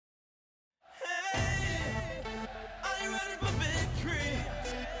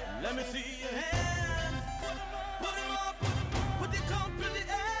Let me see your hands. Put 'em up, put your cup in the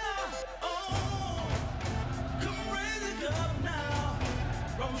air. Oh, come raise it up now.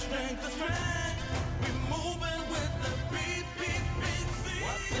 From strength to strength, we're moving with the PPP.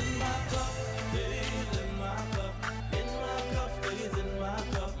 What's in my cup stays in my cup. In my cup stays in my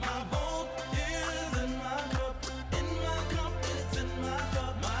cup. My vote is in my cup. In my cup, it's in my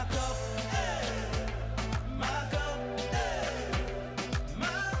cup. My cup, hey. My cup, hey.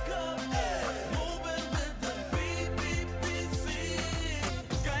 My cup, hey. Moving with the PPPC.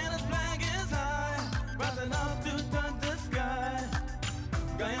 Guyana's flag is high, rising up to touch the sky.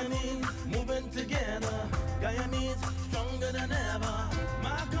 Guyanese moving together. Guyanese stronger than ever.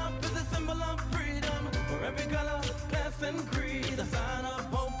 My cup is a symbol of freedom for every color, class, and creed. A sign of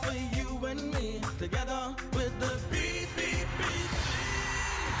hope for you and me. Together with the PPPC.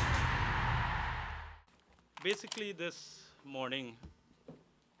 Basically, this morning,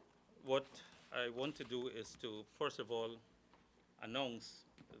 what I want to do is to, first of all, announce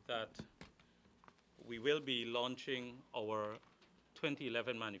that we will be launching our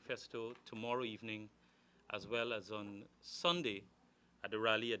 2011 manifesto tomorrow evening, as well as on Sunday at the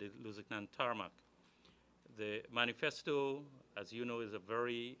rally at the Lusignan Tarmac. The manifesto, as you know, is a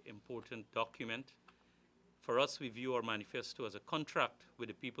very important document. For us, we view our manifesto as a contract with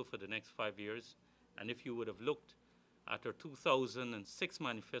the people for the next 5 years. And if you would have looked at our 2006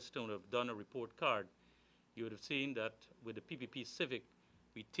 manifesto and have done a report card, you would have seen that with the PPP Civic,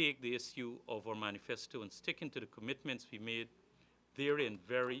 we take the issue of our manifesto and sticking to the commitments we made therein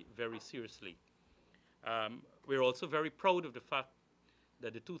very, very seriously. We're also very proud of the fact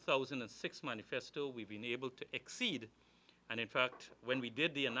that the 2006 manifesto we've been able to exceed. And in fact, when we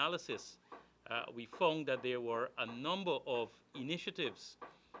did the analysis, we found that there were a number of initiatives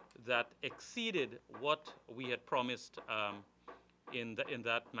that exceeded what we had promised in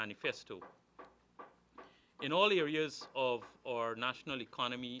that manifesto. In all areas of our national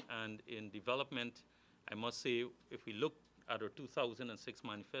economy and in development, I must say, if we look at our 2006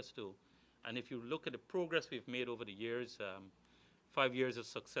 manifesto, and if you look at the progress we've made over the years, 5 years of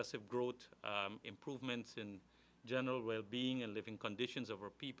successive growth, improvements in general well-being and living conditions of our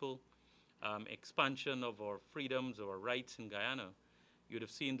people, expansion of our freedoms, our rights in Guyana, you'd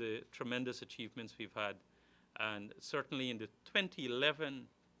have seen the tremendous achievements we've had. And certainly in the 2011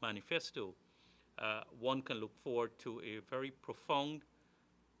 manifesto, one can look forward to a very profound,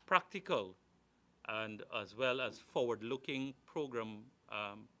 practical, and as well as forward-looking program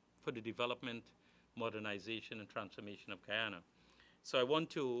for the development, modernization, and transformation of Guyana. So I want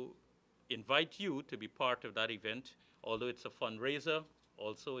to invite you to be part of that event, although it's a fundraiser.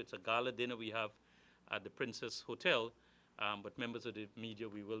 Also, it's a gala dinner we have at the Princess Hotel. But members of the media,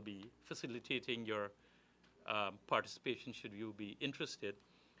 we will be facilitating your participation should you be interested.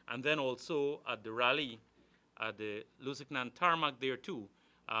 And then also at the rally at the Lusignan Tarmac there too,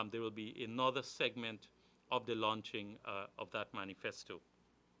 there will be another segment of the launching of that manifesto.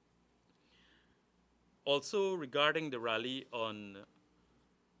 Also regarding the rally on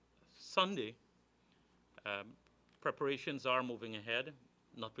Sunday, preparations are moving ahead,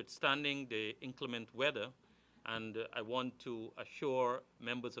 notwithstanding the inclement weather. And I want to assure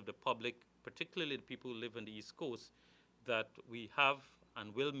members of the public, particularly the people who live on the East Coast, that we have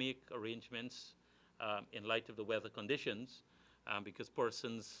and will make arrangements in light of the weather conditions, because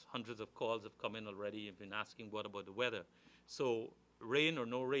hundreds of calls have come in already and been asking what about the weather. So rain or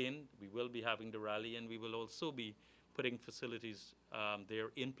no rain, we will be having the rally, and we will also be putting facilities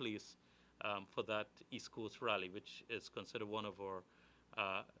there in place for that East Coast rally, which is considered one of our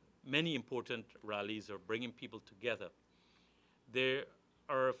many important rallies or bringing people together. There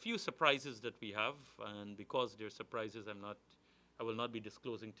are a few surprises that we have, and because they're surprises, I will not be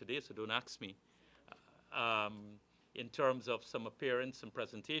disclosing today, so don't ask me. In terms of some appearance and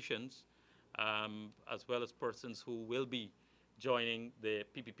presentations, as well as persons who will be joining the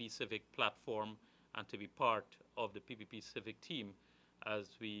PPP Civic platform and to be part of the PPP Civic team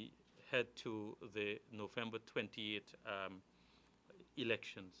as we head to the November 28th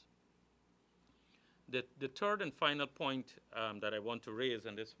elections. The third and final point that I want to raise,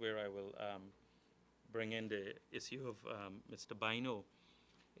 and this is where I will bring in the issue of Mr. Bino,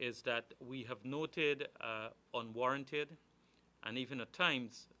 is that we have noted unwarranted and even at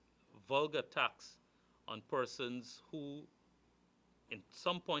times vulgar attacks on persons who in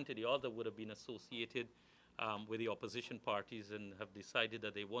some point or the other would have been associated with the opposition parties and have decided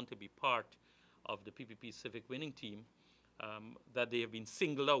that they want to be part of the PPP Civic winning team, that they have been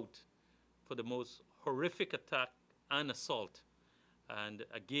singled out for the most horrific attack and assault. And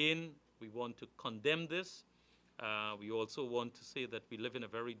again, we want to condemn this. We also want to say that we live in a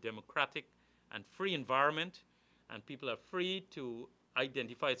very democratic and free environment, and people are free to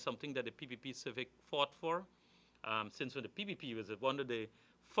identify something that the PPP Civic fought for. Since when the PPP was one of the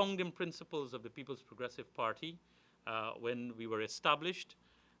founding principles of the People's Progressive Party when we were established,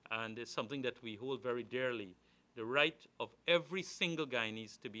 and it's something that we hold very dearly. The right of every single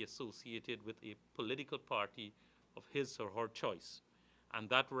Guyanese to be associated with a political party of his or her choice. And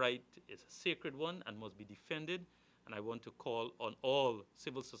that right is a sacred one and must be defended. And I want to call on all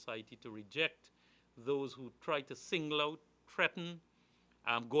civil society to reject those who try to single out, threaten,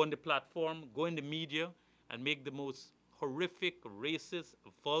 go on the platform, go in the media, and make the most horrific, racist,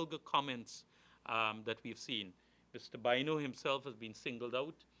 vulgar comments that we've seen. Mr. Baino himself has been singled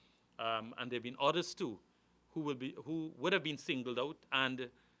out, and there have been others too who would have been singled out. And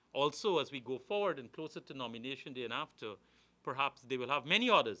also, as we go forward and closer to nomination day and after, perhaps they will have many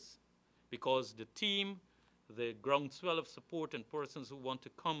others, because the team, the groundswell of support and persons who want to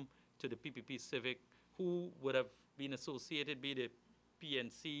come to the PPP Civic, who would have been associated, be the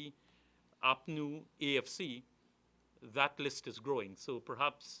PNC, APNU, AFC, that list is growing. So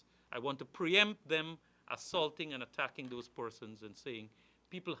perhaps I want to preempt them assaulting and attacking those persons and saying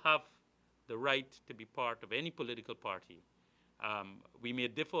people have the right to be part of any political party. We may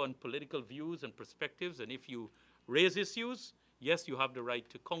differ on political views and perspectives, and if you raise issues, yes, you have the right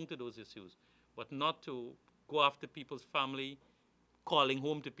to counter those issues, but not to go after people's family, calling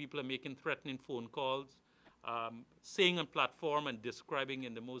home to people and making threatening phone calls, saying on platform and describing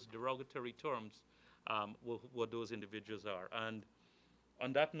in the most derogatory terms what those individuals are. And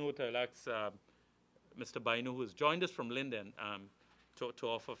on that note, I'll ask Mr. Baino, who has joined us from Linden, to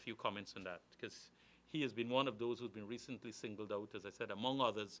offer a few comments on that, because he has been one of those who's been recently singled out, as I said, among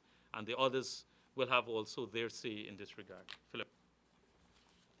others, and the others will have also their say in this regard. Philip.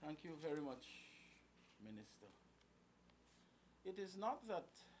 Thank you very much, Minister. It is not that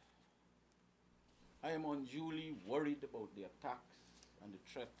I am unduly worried about the attacks and the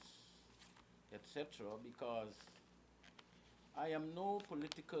threats, etc., because I am no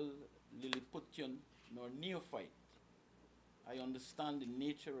political Lilliputian nor neophyte. I understand the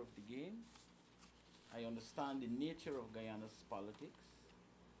nature of the game. I understand the nature of Guyana's politics.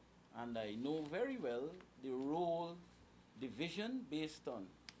 And I know very well the role division based on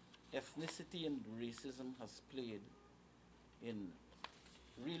ethnicity and racism has played in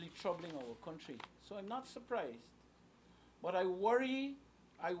really troubling our country. So I'm not surprised. But I worry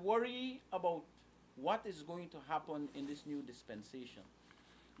about what is going to happen in this new dispensation.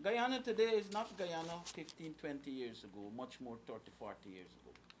 Guyana today is not Guyana 15, 20 years ago, much more 30, 40 years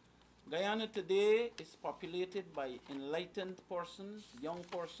ago. Guyana today is populated by enlightened persons, young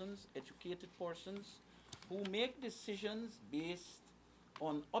persons, educated persons, who make decisions based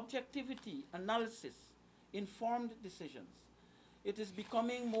on objectivity, analysis, informed decisions. It is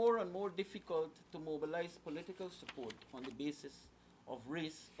becoming more and more difficult to mobilize political support on the basis of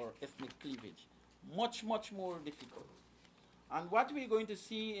race or ethnic cleavage. Much, much more difficult. And what we're going to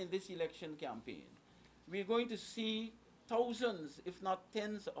see in this election campaign, we're going to see thousands, if not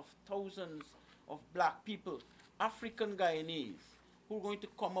tens of thousands of black people, African Guyanese, who are going to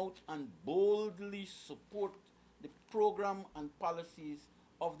come out and boldly support the program and policies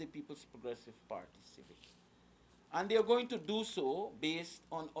of the People's Progressive Party Civic. And they're going to do so based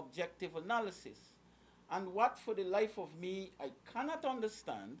on objective analysis. And what, for the life of me, I cannot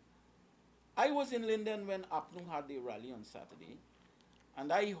understand. I was in Linden when APNU had the rally on Saturday,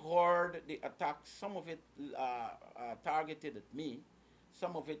 and I heard the attacks, some of it targeted at me,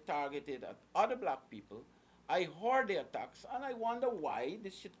 some of it targeted at other black people. I heard the attacks, and I wonder why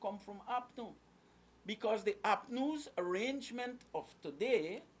this should come from APNU. Because the APNU's arrangement of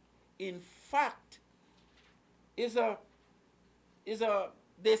today, in fact, is a,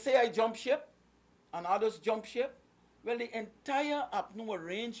 they say I jump ship, and others jump ship. Well, the entire APNU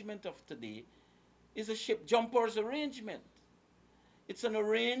arrangement of today is a ship jumpers arrangement. It's an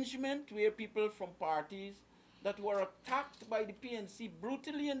arrangement where people from parties that were attacked by the PNC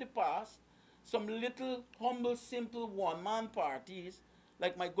brutally in the past, some little, humble, simple one-man parties,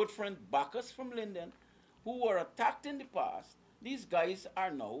 like my good friend Bacchus from Linden, who were attacked in the past, these guys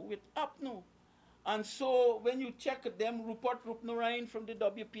are now with APNU. And so when you check them, Rupert Rupnarayan from the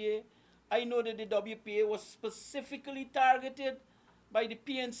WPA, I know that the WPA was specifically targeted by the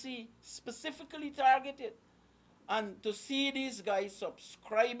PNC, specifically targeted. And to see these guys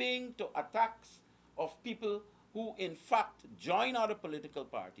subscribing to attacks of people who in fact join other political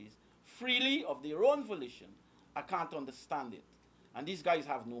parties freely of their own volition, I can't understand it. And these guys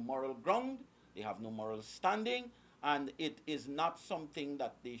have no moral ground, they have no moral standing, and it is not something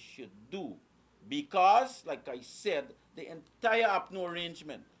that they should do. Because, like I said, the entire APNU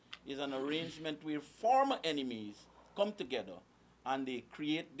arrangement is an arrangement where former enemies come together and they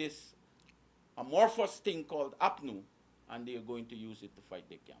create this amorphous thing called APNU, and they are going to use it to fight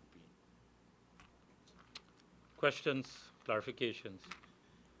their campaign. Questions, clarifications?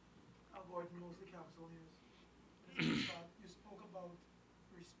 Avoid mostly capital news. You spoke about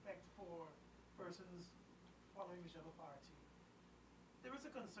respect for persons following whichever party. There is a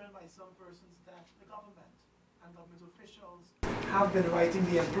concern by some persons that the government and government officials have been writing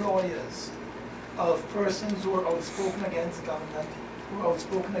the employers of persons who are outspoken against government, who are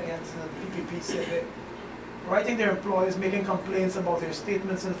outspoken against the PPP civic, writing their employers, making complaints about their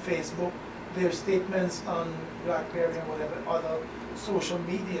statements on Facebook, their statements on BlackBerry and whatever other social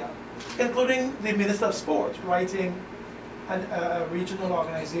media, including the Minister of Sport writing a regional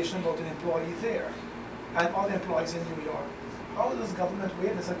organization about an employee there and other employees in New York. How does government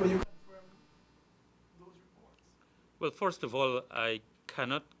weigh this? And could you confirm those reports? Well, first of all, I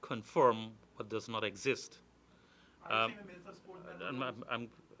cannot confirm what does not exist. Are you saying the Minister of Sport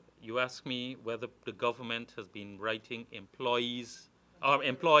You ask me whether the government has been writing employees or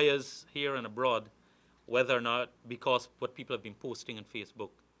employers here and abroad, whether or not, because what people have been posting on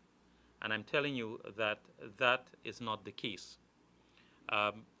Facebook. And I'm telling you that that is not the case.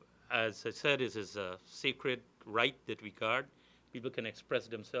 As I said, it is a sacred right that we guard. People can express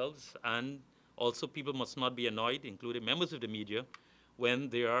themselves, and also people must not be annoyed, including members of the media, when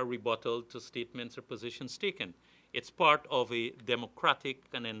there are rebuttal to statements or positions taken. It's part of a democratic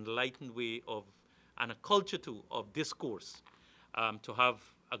and enlightened way of, and a culture too, of discourse, to have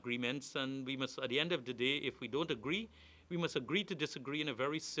agreements. And we must, at the end of the day, if we don't agree, we must agree to disagree in a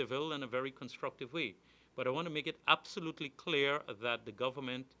very civil and a very constructive way. But I want to make it absolutely clear that the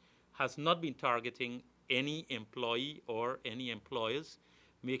government has not been targeting any employee or any employers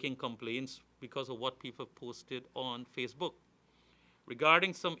making complaints because of what people posted on Facebook.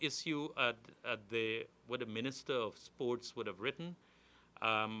 Regarding some issue what the Minister of Sports would have written,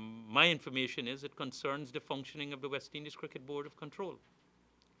 my information is it concerns the functioning of the West Indies Cricket Board of Control.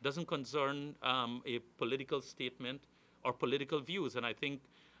 It doesn't concern a political statement or political views, and I think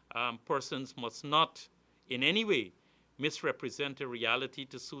persons must not in any way misrepresent a reality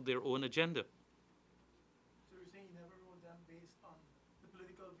to suit their own agenda. So you're saying you never wrote them based on the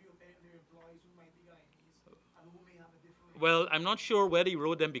political view of their employees who might be Guyanese and who may have a different... Well, I'm not sure whether he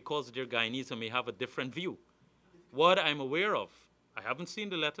wrote them because they're Guyanese and may have a different view. What I'm aware of, I haven't seen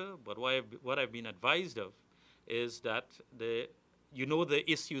the letter, but what I've been advised of is that the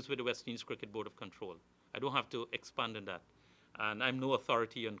issues with the West Indies Cricket Board of Control. I don't have to expand on that. And I'm no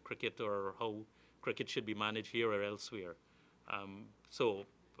authority on cricket or how cricket should be managed here or elsewhere. So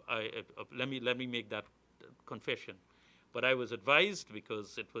let me make that confession. But I was advised,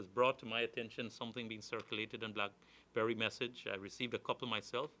 because it was brought to my attention, something being circulated on BlackBerry Message. I received a couple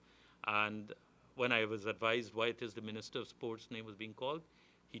myself. And when I was advised why it is the Minister of Sports' name was being called,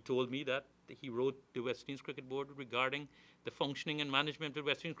 he told me that he wrote the West Indies Cricket Board regarding the functioning and management of the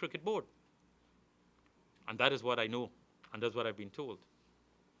West Indies Cricket Board. And that is what I know, and that's what I've been told.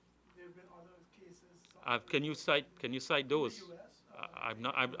 There have been other cases. Can you cite those? In the US, I've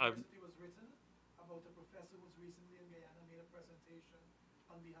not. university was written about a professor who was recently in Guyana, made a presentation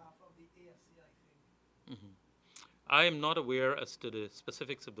on behalf of the AFC, I think. I am not aware as to the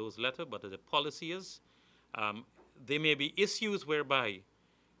specifics of those letters, but the policy is there may be issues whereby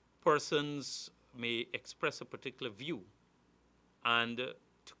persons may express a particular view, and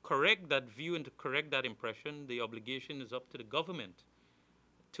to correct that view and to correct that impression, the obligation is up to the government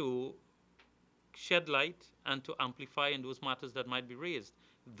to shed light and to amplify in those matters that might be raised.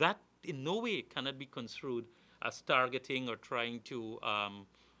 That in no way cannot be construed as targeting or trying to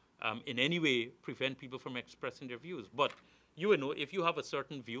in any way prevent people from expressing their views. But you would know, if you have a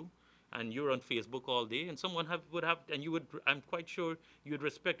certain view and you're on Facebook all day, and someone would have, and you would, I'm quite sure you would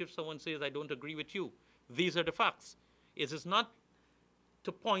respect if someone says, I don't agree with you. These are the facts. It is not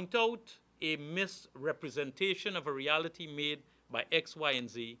to point out a misrepresentation of a reality made by X, Y, and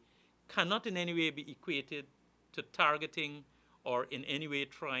Z cannot in any way be equated to targeting or in any way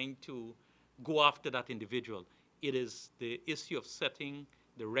trying to go after that individual. It is the issue of setting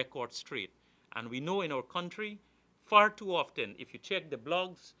the record straight. And we know in our country, far too often, if you check the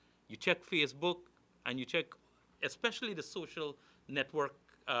blogs, you check Facebook, and you check especially the social network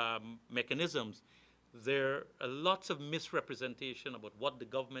mechanisms, there are lots of misrepresentation about what the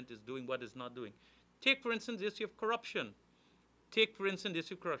government is doing, what it's not doing. Take, for instance, the issue of corruption.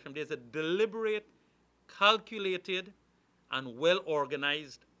 There's a deliberate, calculated, and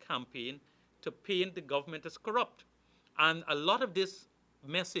well-organized campaign to paint the government as corrupt. And a lot of this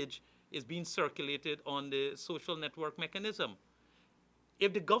message is being circulated on the social network mechanism.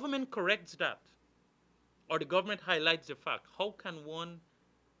 If the government corrects that, or the government highlights the fact, how can one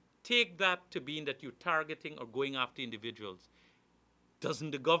take that to mean that you're targeting or going after individuals?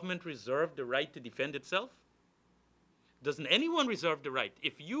 Doesn't the government reserve the right to defend itself? Doesn't anyone reserve the right?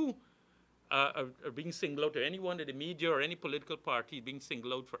 If you are being singled out, or anyone in the media or any political party being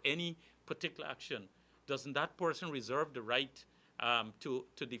singled out for any particular action, doesn't that person reserve the right to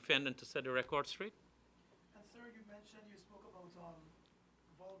defend and to set the record straight? And sir, you mentioned, you spoke about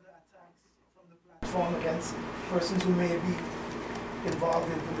vulgar attacks from the platform against persons who may be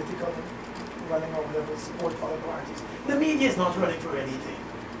involved in political running or whatever, support other parties. The media is not running for anything.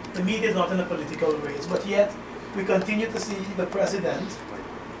 The media is not in a political race, but yet we continue to see the president,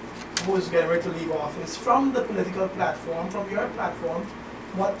 who is getting ready to leave office, from the political platform, from your platform,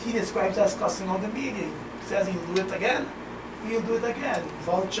 what he describes as cussing out the media. He says he'll do it again. He'll do it again.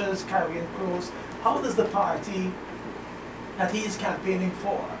 Vultures, carrion crows. How does the party that he is campaigning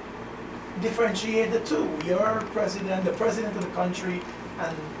for differentiate the two? Your president, the president of the country,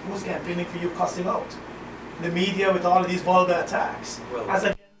 and who's campaigning for you cussing out the media with all of these vulgar attacks, as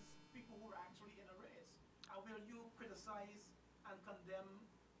against people who are actually in a race. And will you criticize and condemn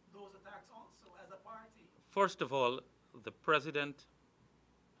those attacks also as a party? First of all, the president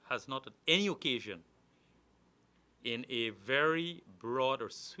has not on any occasion in a very broad or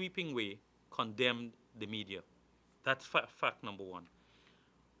sweeping way condemned the media. That's fact number one.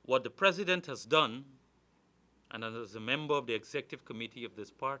 What the president has done, and as a member of the executive committee of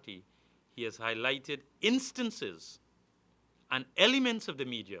this party, he has highlighted instances and elements of the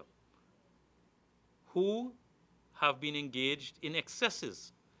media who have been engaged in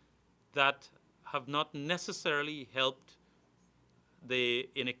excesses that have not necessarily helped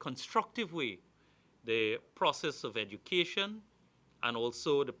in a constructive way, the process of education and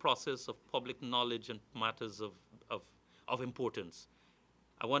also the process of public knowledge and matters of importance.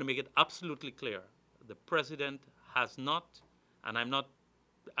 I want to make it absolutely clear. The president has not, and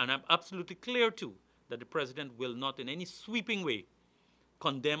I'm absolutely clear too, that the president will not in any sweeping way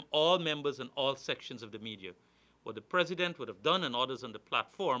condemn all members and all sections of the media. What the president would have done, and others on the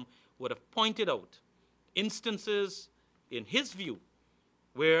platform would have pointed out instances in his view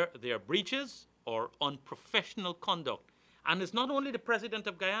where there are breaches or unprofessional conduct. And it's not only the president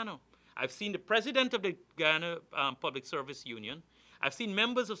of Guyana. I've seen the president of the Guyana Public Service Union. I've seen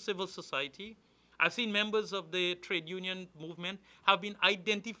members of civil society. I've seen members of the trade union movement have been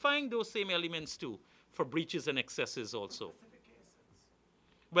identifying those same elements too for breaches and excesses also. Specific cases.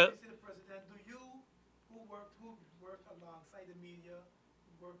 Well, You see the president, do you, who worked alongside the media,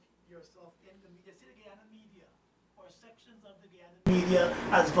 work yourself in the media, see the Guyana media, or sections of the Guyana media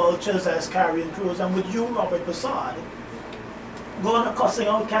as vultures, as carrion crows, and would you, Robert Bassard, go on a cussing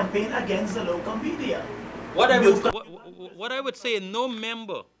out campaign against the local media? what I would say, no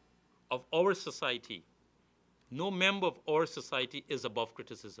member of our society is above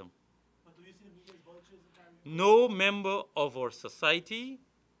criticism. But do you see the media as vultures and carrion crows? No member of our society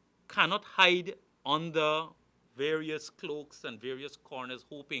cannot hide under various cloaks and various corners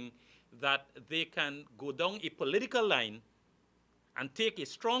hoping that they can go down a political line and take a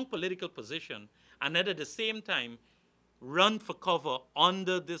strong political position and then at the same time run for cover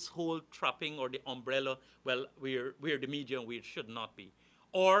under this whole trapping or the umbrella, well, we're the media and we should not be.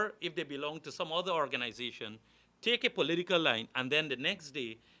 Or if they belong to some other organization, take a political line and then the next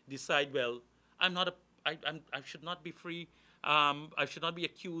day decide, well, I should not be free, I should not be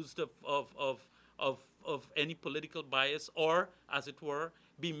accused of any political bias or, as it were,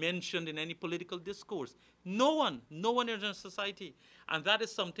 be mentioned in any political discourse. No one in our society. And that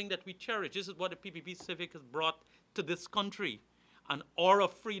is something that we cherish. This is what the PPP Civic has brought to this country. An aura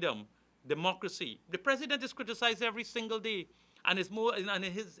of freedom, democracy. The president is criticized every single day and is more, and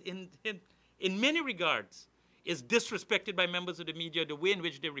in many regards, is disrespected by members of the media, the way in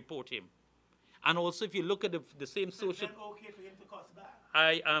which they report him. And also, if you look at the same social... Is it okay for him to cuss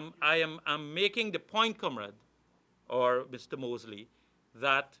back? I'm making the point, comrade, or Mr. Mosley,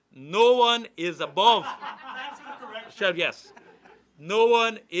 that no one is above... Thanks for the correction. Yes. No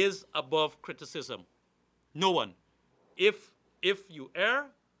one is above criticism. No one. If you err,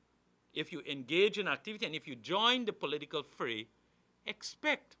 if you engage in activity, and if you join the political fray,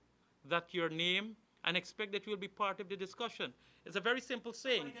 expect that your name and expect that you will be part of the discussion. It's a very simple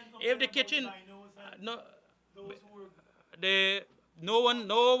saying. If the kitchen... No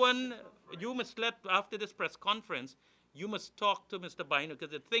one, you must let, after this press conference, you must talk to Mr. Bino,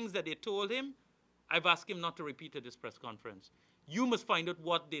 because the things that they told him, I've asked him not to repeat at this press conference. You must find out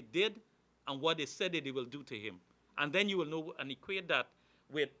what they did and what they said that they will do to him. And then you will know and equate that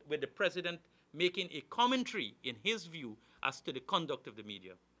with the president making a commentary in his view as to the conduct of the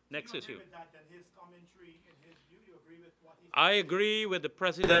media. Next You issue. agree with that, then his commentary in his view, you agree with what he I agree with the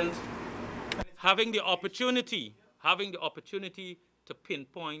president having the opportunity to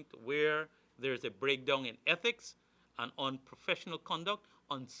pinpoint where there's a breakdown in ethics and on professional conduct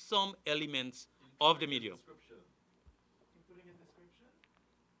on some elements of the media. including his description?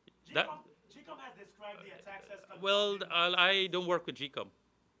 That- GCOM has described the attacks as Well, confounded I nonsense. don't work with GCOM.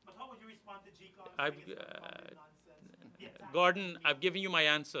 But how would you respond to GCOM I've, saying it's confounded nonsense? The attacks Gordon, on the I've given you my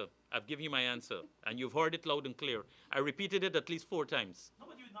answer. I've given you my answer, and you've heard it loud and clear. I repeated it at least 4 times. No,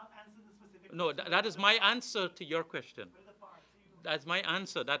 but you did not answer the specific No, question. that is my answer to your question. With the party. That's my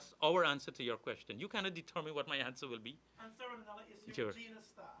answer. That's our answer to your question. You cannot determine what my answer will be. And sir, on another issue, Sure. GINA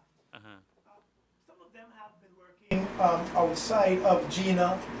staff. Uh-huh. Some of them have been working outside of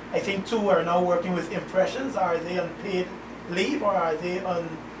GINA. I think 2 are now working with Impressions. Are they on paid leave or are they on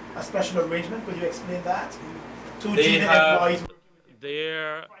a special arrangement? Could you explain that? 2 They GINA have- employees working with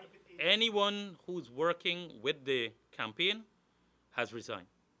There, private agencies. anyone who's working with the campaign has resigned.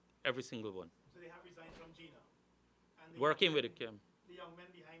 Every single one. So they have resigned from GINA. And Working with the camp. the young men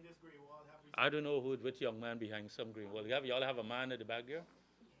behind this grey wall have resigned. I don't know which young man behind some green wall. Y'all have a man at the back there?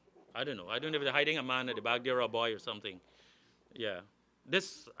 I don't know. I don't know if they're hiding a man at the back there or a boy or something. Yeah.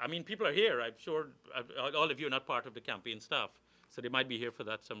 People are here. I'm sure all of you are not part of the campaign staff, so they might be here for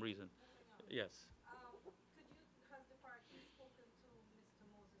that some reason. Yes. Has the party spoken to Mr.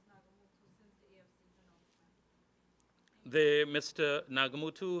 Moses Nagamutu since the AFC's announcement? Mr.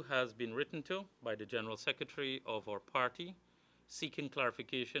 Nagamutu has been written to by the General Secretary of our party, seeking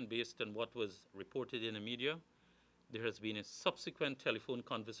clarification based on what was reported in the media. There has been a subsequent telephone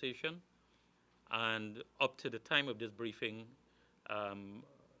conversation, and up to the time of this briefing,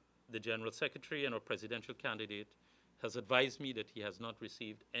 the General Secretary and our presidential candidate has advised me that he has not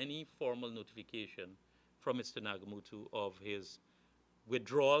received any formal notification from Mr. Nagamutu of his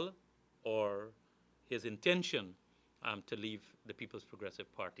withdrawal or his intention to leave the People's Progressive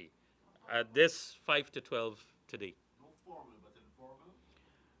Party. At this 5 to 12 today. No formal, but informal?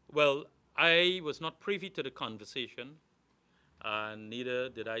 Well, I was not privy to the conversation, and neither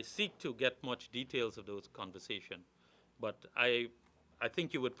did I seek to get much details of those conversations. But I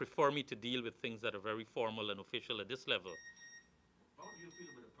think you would prefer me to deal with things that are very formal and official at this level. How do you feel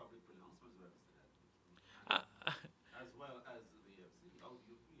about the public pronouncements by Mr. Nagamutu? As well as the AFC? How do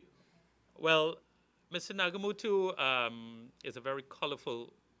you feel? Well, Mr. Nagamutu is a very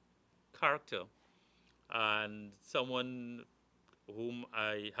colorful character and someone whom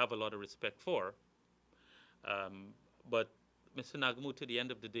I have a lot of respect for. But Mr. Nagamutu, at the end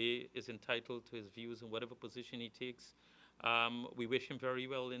of the day, is entitled to his views and whatever position he takes. We wish him very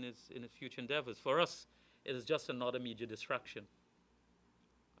well in his future endeavors. For us, it is just another media distraction,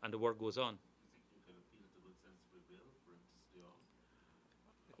 and the work goes on. You think you can appeal to good sense of will for him to stay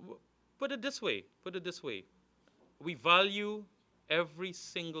on? Put it this way. We value every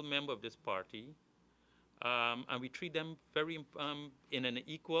single member of this party, and we treat them very in an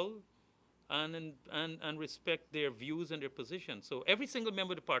equal and respect their views and their positions. So every single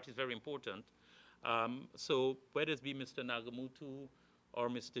member of the party is very important. So whether it be Mr. Nagamutu or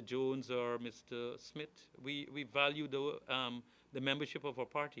Mr. Jones or Mr. Smith, we value the membership of our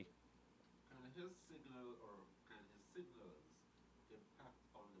party. Can his signal or can his signals impact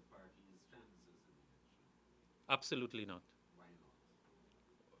on the party's chances in the election? Absolutely not. Why not?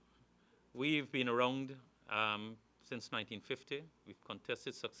 We've been around since 1950. We've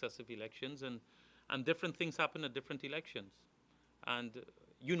contested successive elections, and different things happen at different elections. And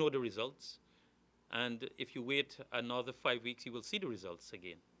you know the results. And if you wait another 5 weeks, you will see the results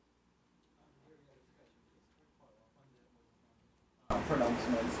again.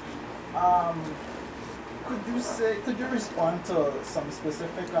 Pronouncements. Could you respond to some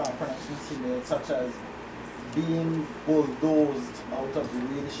specific pronouncements he made, such as being bulldozed out of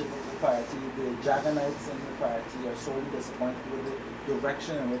the leadership of the party? The Jaganites in the party are sorely disappointed with the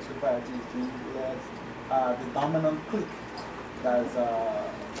direction in which the party is being led. The dominant clique that is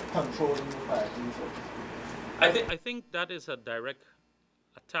controlling the party. I think that is a direct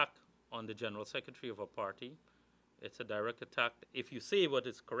attack on the General Secretary of our party. It's a direct attack. If you say what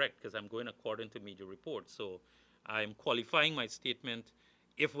is correct, because I'm going according to media reports, so I'm qualifying my statement.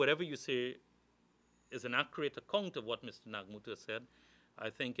 If whatever you say is an accurate account of what Mr. Nagamutu has said, I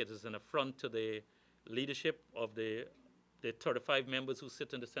think it is an affront to the leadership of the 35 members who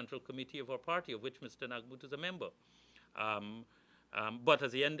sit in the Central Committee of our party, of which Mr. Nagamutu is a member. But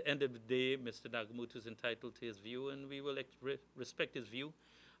at the end of the day, Mr. Nagamutu is entitled to his view, and we will respect his view.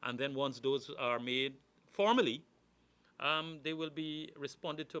 And then once those are made formally, they will be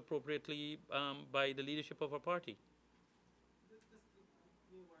responded to appropriately by the leadership of our party.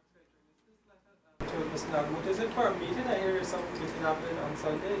 To Mr. Nagmut, is it for a meeting? I hear some meeting happening on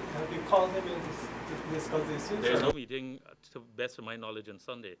Sunday. Have you called him in to discuss the issues? There is no meeting, to best of my knowledge, on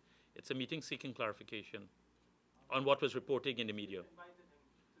Sunday. It's a meeting seeking clarification on what was reporting in the media.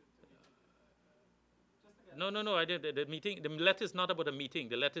 No, I did. The meeting, the letter is not about a meeting.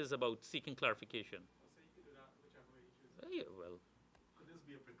 The letter is about seeking clarification. So you could do that whichever way you choose. Yeah, well, Could this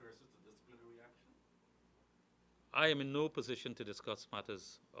be a precursor to disciplinary action? I am in no position to discuss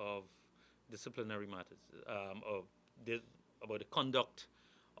matters of disciplinary matters, about the conduct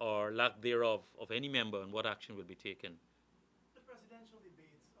or lack thereof of any member and what action will be taken. The presidential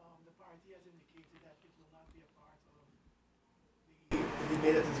debates, the party has indicated that it will not be a part of the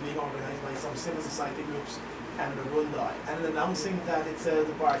debate that is being organized by some civil society groups and the Rundai, and announcing that it said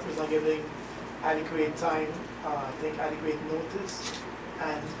the party was not giving adequate time, adequate notice,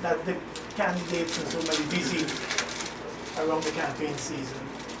 and that the candidates and so might be busy around the campaign season.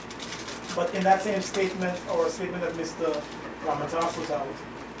 But in that same statement, or a statement that Mr. Ramotar put out,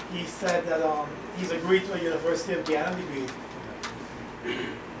 he said that he's agreed to a University of Guyana debate,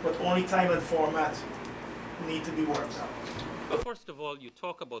 but only time and format need to be worked out. But first of all, you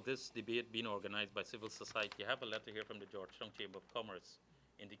talk about this debate being organized by civil society. You have a letter here from the Georgetown Chamber of Commerce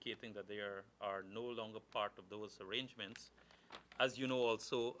indicating that they are no longer part of those arrangements. As you know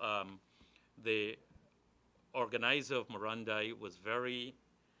also, the organizer of Morandai was very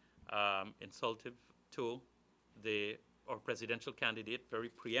insultive to our presidential candidate, very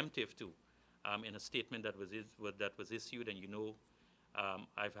preemptive to, in a statement that was issued, and you know,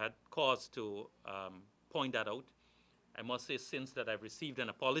 I've had cause to point that out. I must say, since that I've received an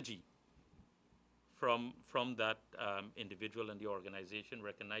apology from that individual and the organization,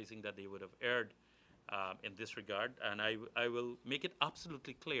 recognizing that they would have erred in this regard, and I will make it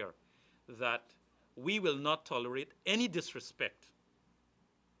absolutely clear that we will not tolerate any disrespect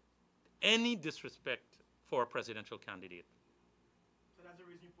for a presidential candidate. So that's the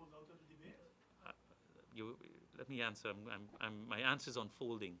reason you pulled out of the debate? Let me answer. My answer is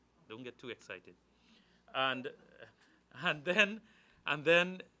unfolding. Don't get too excited. And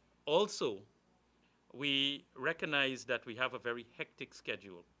then also, we recognize that we have a very hectic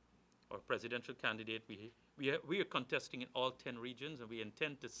schedule. Our presidential candidate, we are contesting in all 10 regions, and we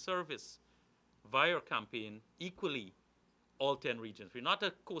intend to service via our campaign equally all 10 regions. We're not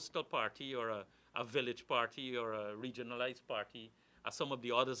a coastal party or a village party or a regionalized party, as some of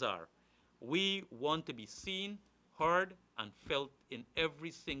the others are. We want to be seen, heard, and felt in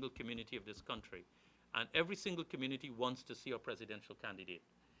every single community of this country. And every single community wants to see our presidential candidate.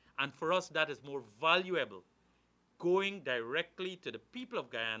 And for us, that is more valuable, going directly to the people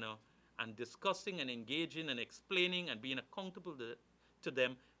of Guyana and discussing and engaging and explaining and being accountable to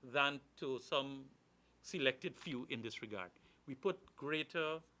them than to some selected few in this regard. We put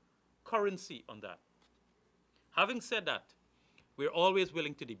greater currency on that. Having said that, we're always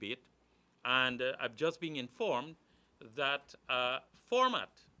willing to debate, and I've just been informed that format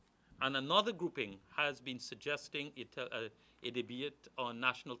and another grouping has been suggesting a debate on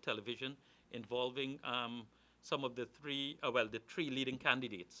national television involving some of the three leading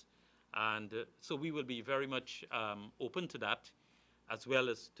candidates. And so we will be very much open to that, as well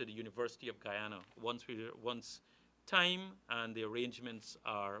as to the University of Guyana, once time and the arrangements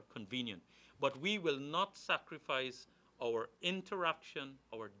are convenient. But we will not sacrifice our interaction,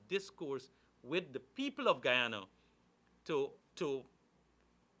 our discourse with the people of Guyana to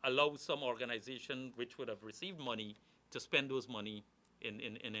allow some organization which would have received money to spend those money in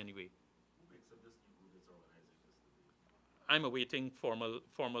any way. Who makes up this new group that's organizing this debate? I'm awaiting formal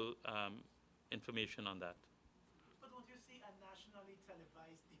information on that. But don't you see a nationally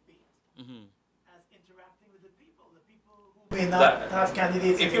televised debate as interacting with the people who may not have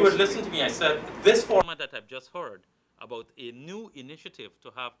candidates? If you would listen to me, I said this format that I've just heard about a new initiative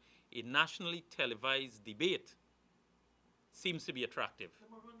to have a nationally televised debate seems to be attractive.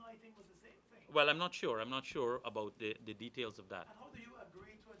 The Moroni thing was the same thing. Well, I'm not sure. I'm not sure about the details of that. And how do you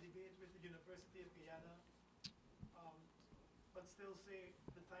agree to a debate with the University of Guyana, but still say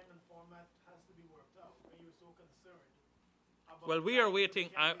the time and format has to be worked out when you're so concerned about? Well, we are waiting.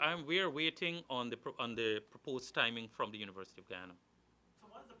 We are waiting on the proposed timing from the University of Guyana.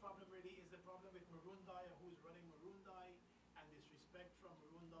 So what is the problem really? Is the problem with Marundai and who's running Marundai and disrespect from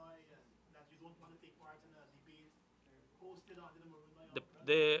Marundai and that you don't want to take part in a debate hosted under the Marundai umbrella?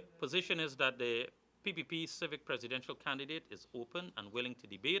 The position is that the PPP civic presidential candidate is open and willing to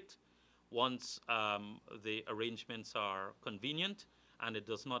debate once the arrangements are convenient and it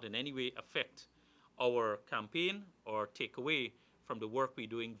does not in any way affect our campaign or take away from the work we're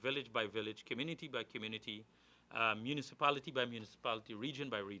doing village by village, community by community, municipality by municipality, region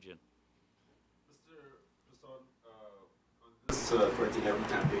by region. Mr. Person, on this 2011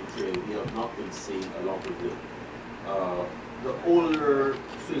 campaign trail, we have not been seeing a lot of the older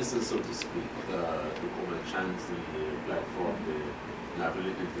faces, so to speak, the Coleman Chans, the platform, the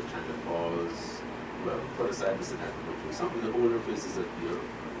Lavalin, the China Balls, well, put aside Mr. Nakamoto, some of the older faces that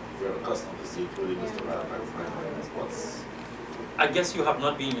we're accustomed to see, including Mr. What's I guess you have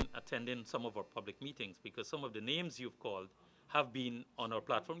not been attending some of our public meetings because some of the names you've called have been on our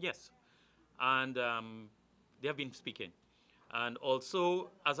platform, yes. And they have been speaking. And also,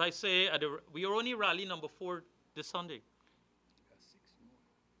 as I say, we are only rally number 4 this Sunday.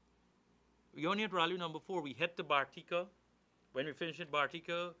 We only at rally number 4. We head to Bartica. When we finish at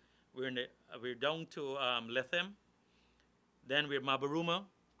Bartica, we're down to Lethem. Then we're at Mabaruma.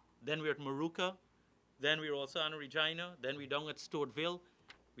 Then we're at Maruka. Then we're also in Regina. Then we're down at Stortville.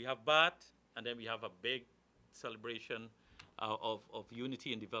 We have Bath. And then we have a big celebration of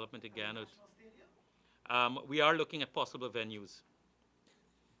unity and development again. We are looking at possible venues.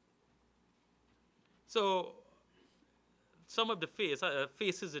 So some of the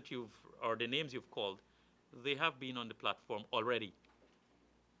faces that or the names you've called, they have been on the platform already.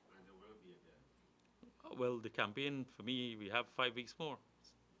 and there will be again. Well, the campaign, for me, we have 5 weeks more.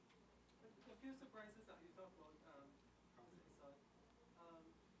 A few surprises that you talked about, Mr. Hassan.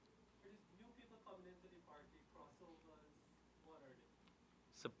 There's new people coming into the party, crossovers. What are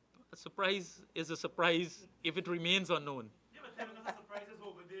they? A surprise is a surprise if it remains unknown. Yeah, but telling us the surprises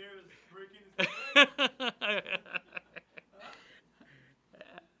over there is breaking the surprise.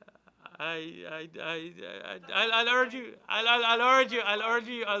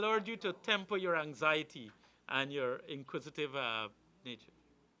 I'll urge you to temper your anxiety and your inquisitive nature.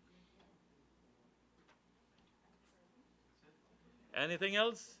 Anything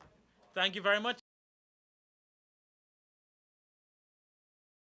else? Thank you very much.